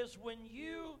miraculous is when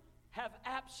you have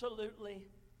absolutely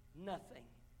nothing.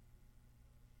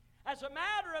 As a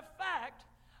matter of fact,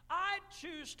 I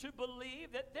choose to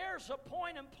believe that there's a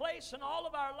point and place in all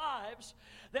of our lives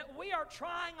that we are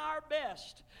trying our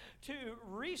best to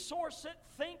resource it,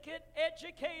 think it,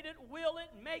 educate it, will it,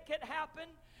 make it happen.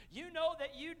 You know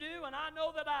that you do, and I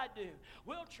know that I do.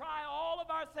 We'll try all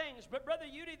of our things. But Brother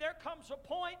Udy, there comes a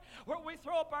point where we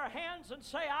throw up our hands and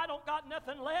say, I don't got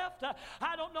nothing left.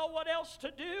 I don't know what else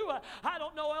to do. I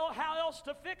don't know how else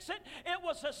to fix it. It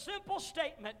was a simple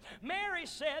statement. Mary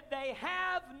said, they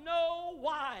have no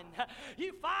wine.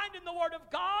 You find in the Word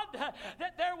of God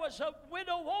that there was a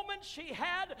widow woman. She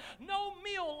had no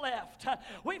meal left.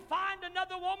 We find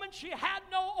another woman. She had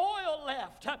no oil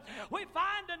left. We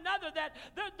find another that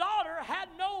the daughter had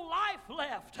no life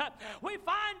left. We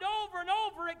find over and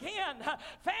over again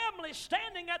families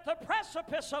standing at the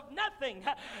precipice of nothing,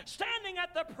 standing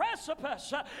at the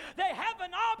precipice. They have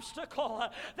an obstacle.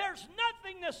 There's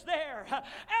nothingness there.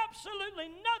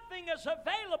 Absolutely nothing is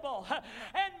available.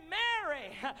 And Mary,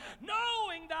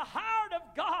 knowing the heart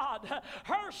of God,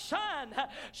 her son,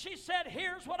 she said,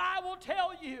 here's what I will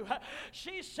tell you.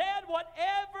 She said,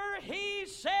 whatever he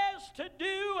says to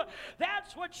do,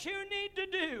 that's what you need to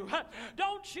do.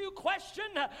 Don't you question.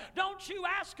 Don't you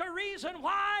ask a reason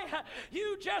why.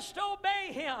 You just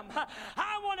obey him.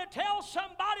 I want to tell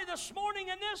somebody this morning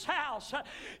in this house,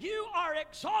 you are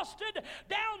exhausted,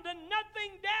 down to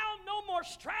nothing, down, no more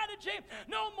strategy,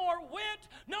 no more wit,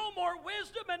 no more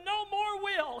wisdom, and no more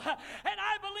will. And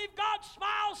I believe God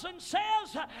smiles and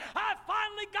says, I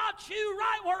finally got you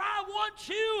right where I want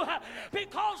you,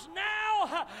 because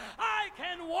now I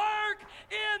can work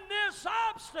in this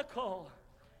obstacle.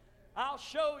 I'll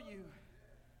show you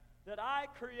that I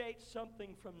create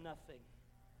something from nothing.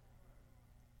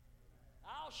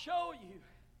 I'll show you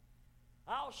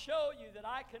that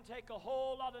I can take a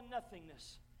whole lot of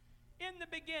nothingness. In the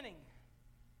beginning,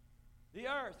 the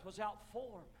earth was without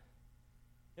form.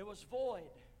 It was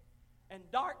void, and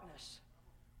darkness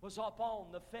was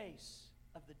upon the face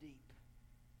of the deep.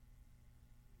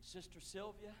 Sister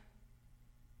Sylvia,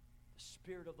 the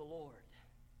Spirit of the Lord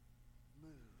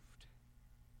moved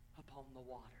upon the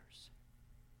waters.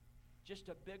 Just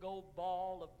a big old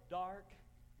ball of dark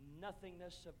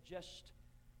nothingness, of just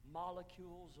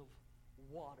molecules of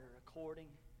water, according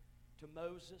to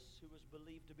Moses, who was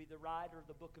believed to be the writer of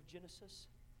the book of Genesis.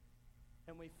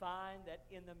 And we find that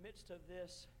in the midst of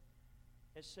this,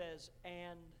 it says,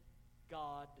 and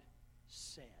God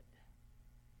said.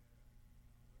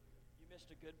 You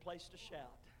missed a good place to shout.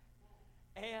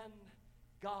 And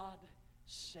God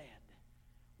said.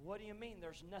 What do you mean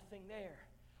there's nothing there?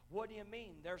 What do you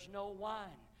mean there's no wine?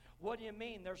 What do you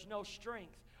mean there's no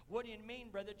strength? What do you mean,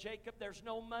 Brother Jacob, there's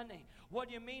no money? What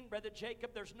do you mean, Brother Jacob,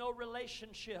 there's no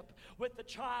relationship with the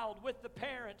child, with the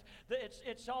parent?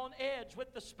 It's on edge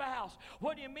with the spouse.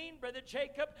 What do you mean, Brother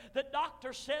Jacob, the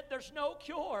doctor said there's no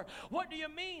cure? What do you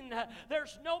mean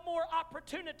there's no more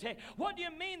opportunity? What do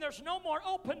you mean there's no more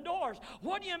open doors?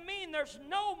 What do you mean there's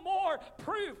no more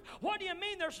proof? What do you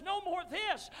mean there's no more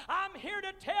this? I'm here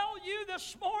to tell you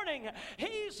this morning,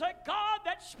 He's a God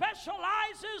that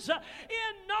specializes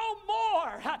in no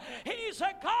more. He's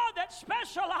a God that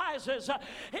specializes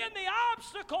in the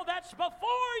obstacle that's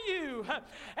before you.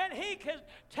 And He can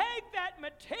take that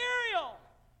material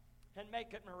and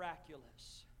make it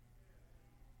miraculous.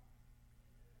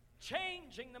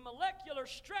 Changing the molecular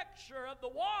structure of the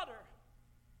water.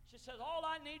 She says, all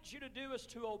I need you to do is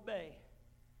to obey.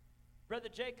 Brother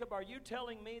Jacob, are you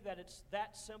telling me that it's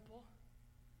that simple?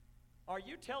 Are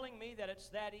you telling me that it's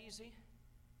that easy?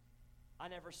 I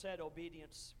never said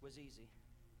obedience was easy.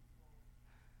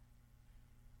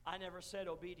 I never said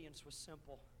obedience was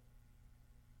simple.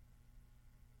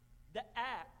 The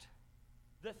act,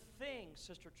 the thing,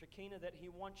 Sister Trakina, that He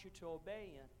wants you to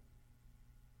obey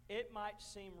in, it might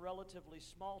seem relatively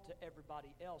small to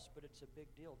everybody else, but it's a big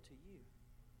deal to you.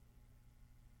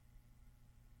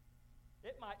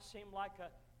 It might seem like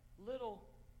a little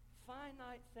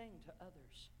finite thing to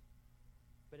others,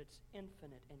 but it's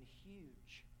infinite and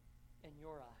huge in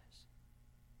your eyes.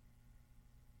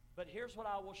 But here's what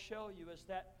I will show you is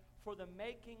that for the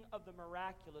making of the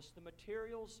miraculous, the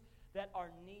materials that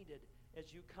are needed,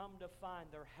 as you come to find,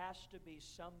 there has to be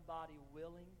somebody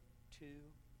willing to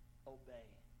obey.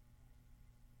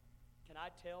 Can I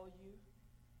tell you,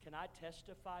 can I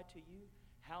testify to you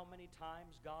how many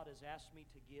times God has asked me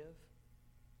to give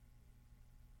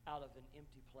out of an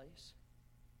empty place?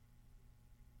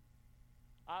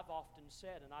 I've often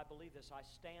said, and I believe this, I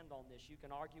stand on this. You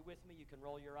can argue with me, you can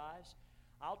roll your eyes.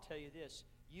 I'll tell you this,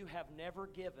 you have never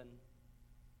given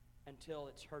until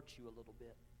it's hurt you a little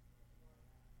bit.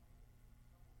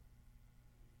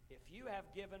 If you have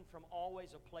given from always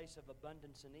a place of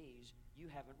abundance and ease, you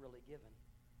haven't really given.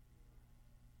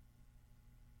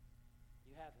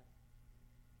 You haven't.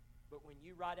 But when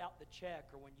you write out the check,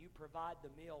 or when you provide the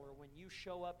meal, or when you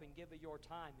show up and give of your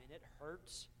time and it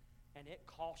hurts and it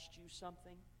costs you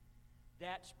something,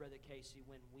 that's, Brother Casey,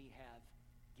 when we have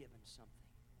given something.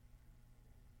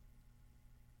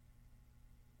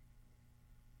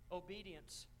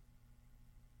 Obedience.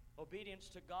 Obedience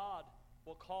to God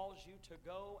will cause you to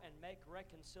go and make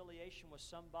reconciliation with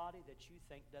somebody that you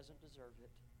think doesn't deserve it.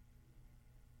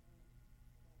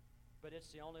 But it's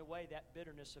the only way that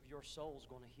bitterness of your soul is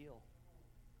going to heal.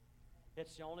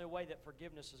 It's the only way that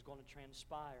forgiveness is going to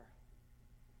transpire.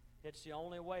 It's the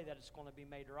only way that it's going to be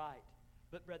made right.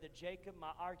 But Brother Jacob,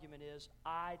 my argument is,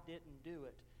 I didn't do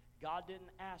it. God didn't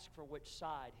ask for which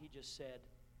side. He just said,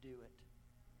 do it.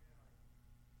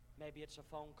 Maybe it's a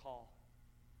phone call.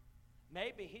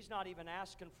 Maybe He's not even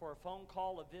asking for a phone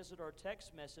call, a visit, or a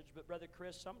text message. But Brother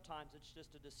Chris, sometimes it's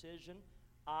just a decision.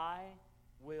 I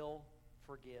will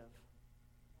forgive.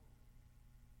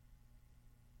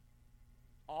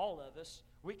 All of us,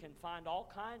 we can find all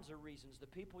kinds of reasons. The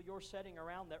people you're sitting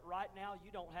around that right now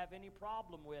you don't have any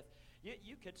problem with,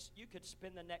 you could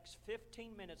spend the next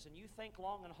 15 minutes, and you think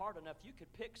long and hard enough, you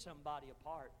could pick somebody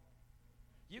apart.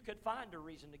 You could find a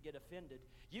reason to get offended.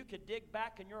 You could dig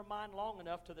back in your mind long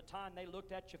enough to the time they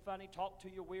looked at you funny, talked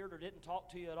to you weird, or didn't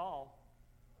talk to you at all.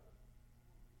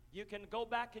 You can go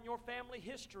back in your family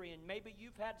history, and maybe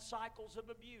you've had cycles of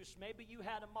abuse. Maybe you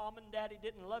had a mom and daddy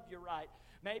didn't love you right.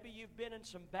 Maybe you've been in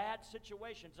some bad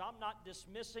situations. I'm not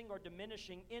dismissing or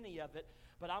diminishing any of it,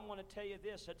 but I'm going to tell you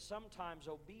this, that sometimes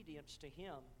obedience to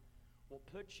Him will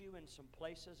put you in some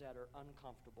places that are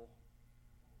uncomfortable.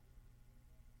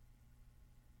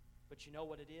 But you know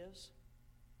what it is?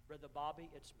 Brother Bobby,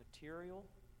 it's material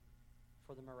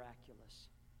for the miraculous.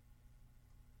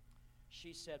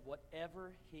 She said,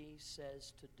 whatever He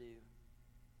says to do,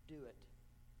 do it.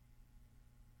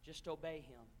 Just obey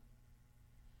Him.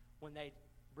 When they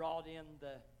brought in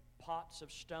the pots of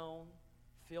stone,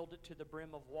 filled it to the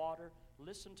brim of water,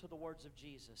 listen to the words of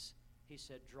Jesus. He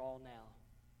said, draw now.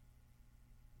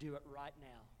 Do it right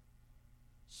now.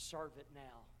 Serve it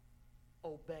now.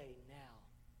 Obey now.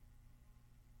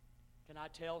 Can I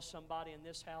tell somebody in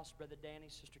this house, Brother Danny,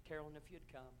 Sister Carolyn, if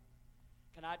you'd come,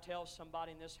 can I tell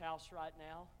somebody in this house right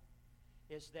now,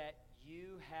 is that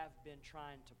you have been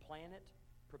trying to plan it,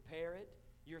 prepare it.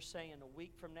 You're saying a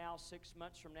week from now, 6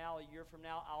 months from now, a year from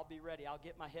now, I'll be ready. I'll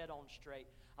get my head on straight.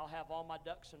 I'll have all my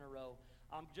ducks in a row.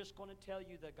 I'm just going to tell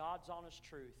you the God's honest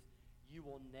truth. You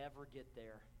will never get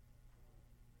there.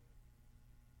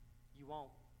 You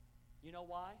won't. You know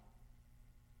why?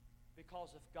 Because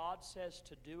if God says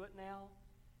to do it now,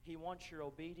 He wants your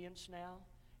obedience now.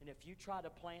 And if you try to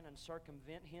plan and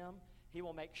circumvent Him, He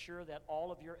will make sure that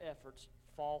all of your efforts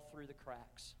fall through the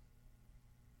cracks.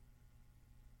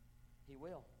 He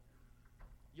will.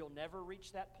 You'll never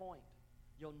reach that point.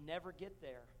 You'll never get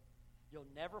there. You'll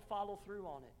never follow through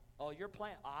on it. Oh, you're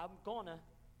planning. I'm gonna.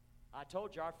 I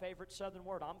told you our favorite Southern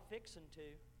word, I'm fixing to.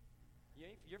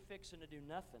 You're fixing to do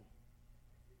nothing.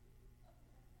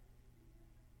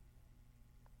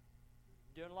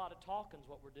 Doing a lot of talking is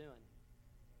what we're doing.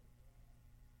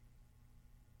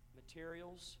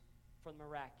 Materials for the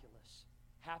miraculous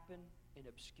happen in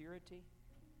obscurity.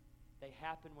 They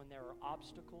happen when there are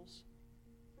obstacles.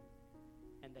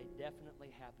 And they definitely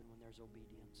happen when there's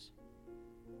obedience.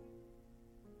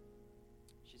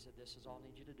 She said, this is all I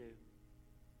need you to do.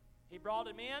 He brought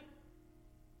him in.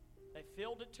 They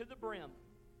filled it to the brim.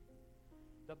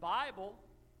 The Bible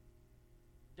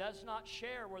does not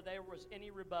share where there was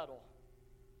any rebuttal.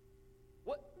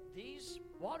 What? These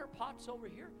water pots over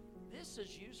here, this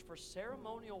is used for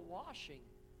ceremonial washing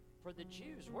for the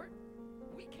Jews.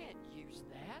 We can't use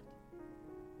that.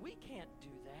 We can't do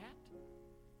that.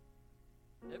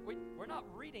 We're not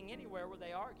reading anywhere where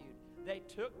they argued. They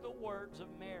took the words of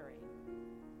Mary,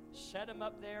 set them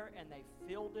up there, and they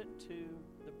filled it to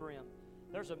the brim.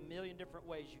 There's a million different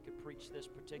ways you could preach this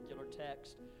particular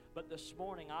text. But this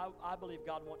morning, I believe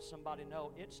God wants somebody to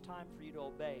know it's time for you to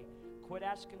obey. Quit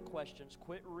asking questions.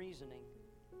 Quit reasoning.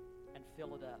 And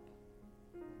fill it up.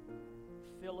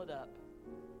 Fill it up.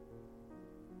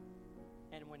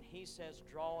 And when He says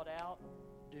draw it out,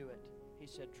 do it. He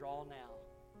said draw now.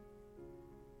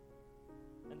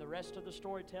 And the rest of the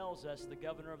story tells us the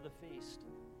governor of the feast,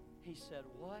 he said,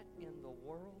 what in the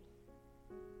world?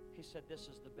 He said, this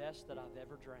is the best that I've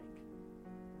ever drank.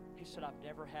 He said, I've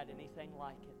never had anything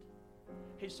like it.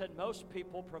 He said, most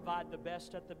people provide the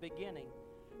best at the beginning.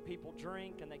 People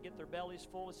drink and they get their bellies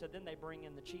full. He said, then they bring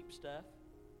in the cheap stuff.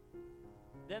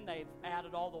 Then they've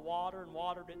added all the water and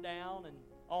watered it down and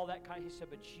all that kind. He said,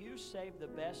 but you saved the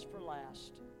best for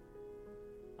last.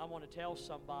 I want to tell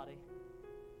somebody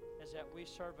is that we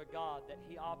serve a God that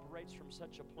He operates from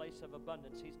such a place of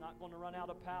abundance. He's not going to run out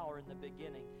of power in the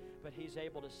beginning, but He's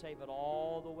able to save it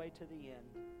all the way to the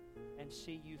end and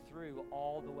see you through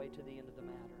all the way to the end of the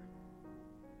matter.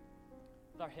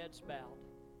 With our heads bowed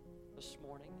this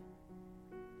morning,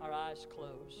 our eyes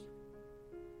closed,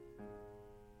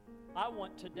 I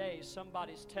want today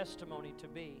somebody's testimony to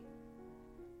be,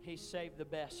 He saved the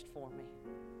best for me.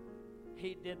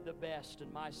 He did the best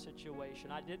in my situation.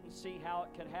 I didn't see how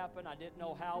it could happen. I didn't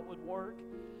know how it would work.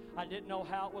 I didn't know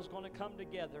how it was going to come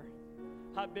together.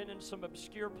 I've been in some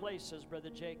obscure places, Brother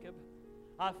Jacob.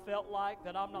 I felt like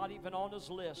that I'm not even on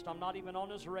His list. I'm not even on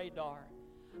His radar.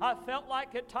 I felt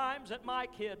like at times that my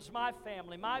kids, my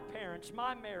family, my parents,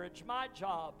 my marriage, my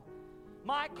job,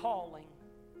 my calling,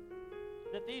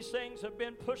 that these things have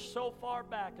been pushed so far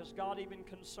back. Is God even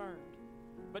concerned?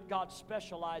 But God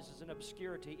specializes in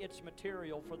obscurity. It's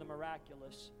material for the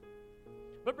miraculous.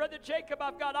 But Brother Jacob,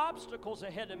 I've got obstacles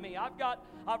ahead of me.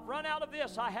 I've run out of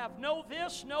this. I have no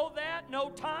this, no that, no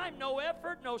time, no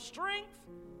effort, no strength.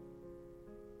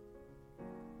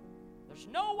 There's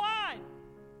no wine.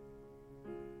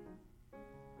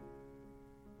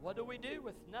 What do we do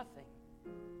with nothing?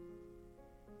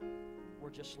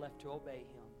 We're just left to obey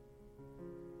Him.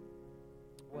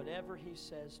 Whatever He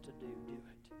says to do, do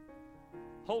it.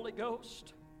 Holy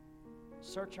Ghost,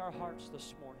 search our hearts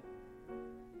this morning.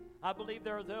 I believe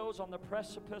there are those on the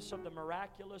precipice of the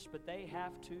miraculous, but they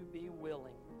have to be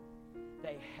willing.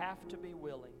 They have to be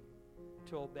willing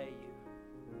to obey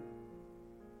You.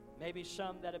 Maybe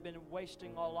some that have been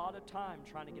wasting a lot of time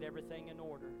trying to get everything in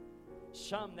order.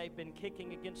 Some they've been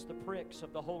kicking against the pricks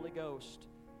of the Holy Ghost,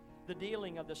 the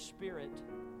dealing of the Spirit,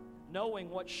 knowing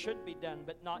what should be done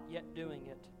but not yet doing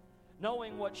it.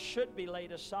 Knowing what should be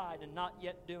laid aside and not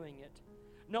yet doing it.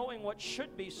 Knowing what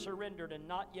should be surrendered and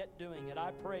not yet doing it.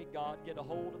 I pray, God, get a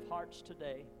hold of hearts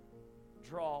today.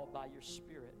 Draw by Your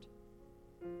Spirit.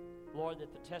 Lord,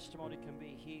 that the testimony can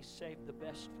be, He saved the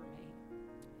best for me.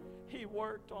 He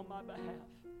worked on my behalf.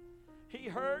 He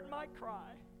heard my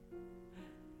cry.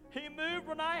 He moved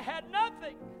when I had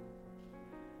nothing.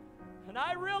 And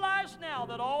I realize now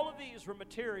that all of these were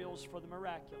materials for the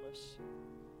miraculous.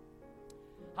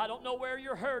 I don't know where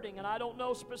you're hurting, and I don't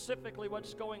know specifically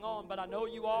what's going on, but I know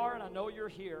you are, and I know you're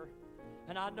here.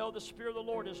 And I know the Spirit of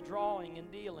the Lord is drawing and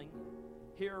dealing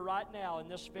here right now in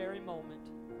this very moment.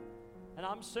 And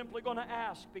I'm simply going to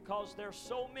ask, because there's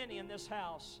so many in this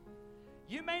house,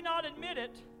 you may not admit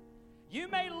it. You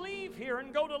may leave here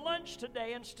and go to lunch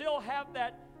today and still have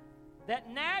that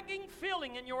nagging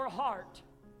feeling in your heart,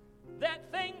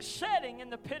 that thing setting in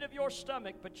the pit of your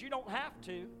stomach, but you don't have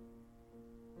to.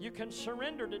 You can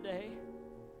surrender today.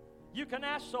 You can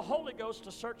ask the Holy Ghost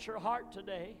to search your heart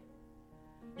today.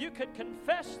 You could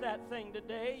confess that thing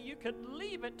today. You could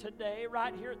leave it today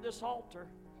right here at this altar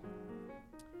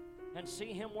and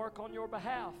see Him work on your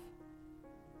behalf.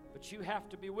 But you have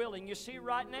to be willing. You see,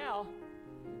 right now,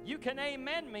 you can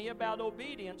amen me about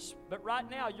obedience, but right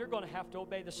now you're going to have to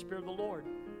obey the Spirit of the Lord.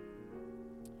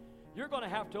 you're going to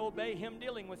have to obey Him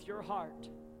dealing with your heart.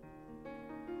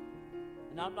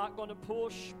 And I'm not going to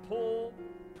push, pull,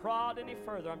 prod any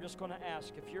further. I'm just going to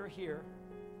ask, if you're here,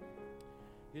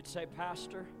 you'd say,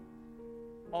 Pastor,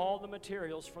 all the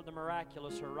materials for the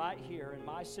miraculous are right here in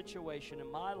my situation,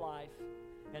 in my life,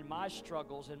 in my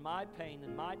struggles, in my pain,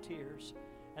 in my tears,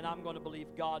 and I'm going to believe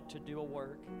God to do a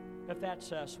work. If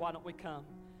that's us, why don't we come?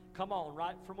 Come on,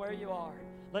 right from where you are.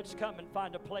 Let's come and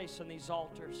find a place in these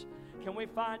altars. Can we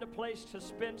find a place to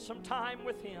spend some time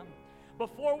with Him?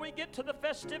 Before we get to the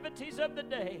festivities of the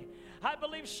day, I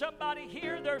believe somebody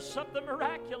here, there's something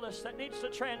miraculous that needs to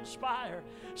transpire.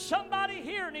 Somebody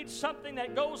here needs something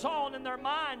that goes on in their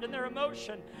mind and their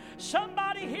emotion.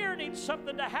 Somebody here needs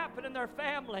something to happen in their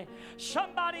family.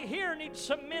 Somebody here needs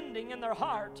some mending in their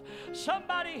heart.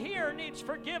 Somebody here needs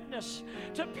forgiveness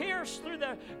to pierce through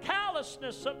the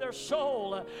callousness of their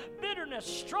soul, bitterness,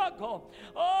 struggle.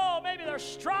 Oh, maybe there's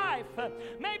strife.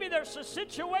 Maybe there's a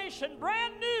situation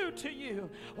brand new to you.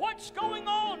 What's going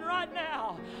on right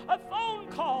now? A phone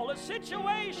call, a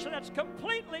situation that's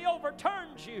completely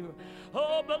overturned you.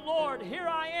 Oh, but Lord, here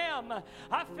I am.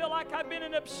 I feel like I've been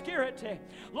in obscurity.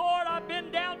 Lord, I've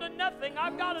been down to nothing.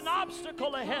 I've got an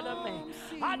obstacle ahead of me.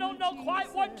 I don't know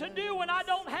quite what to do when I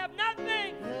don't have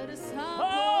nothing.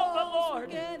 Oh, but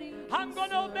Lord,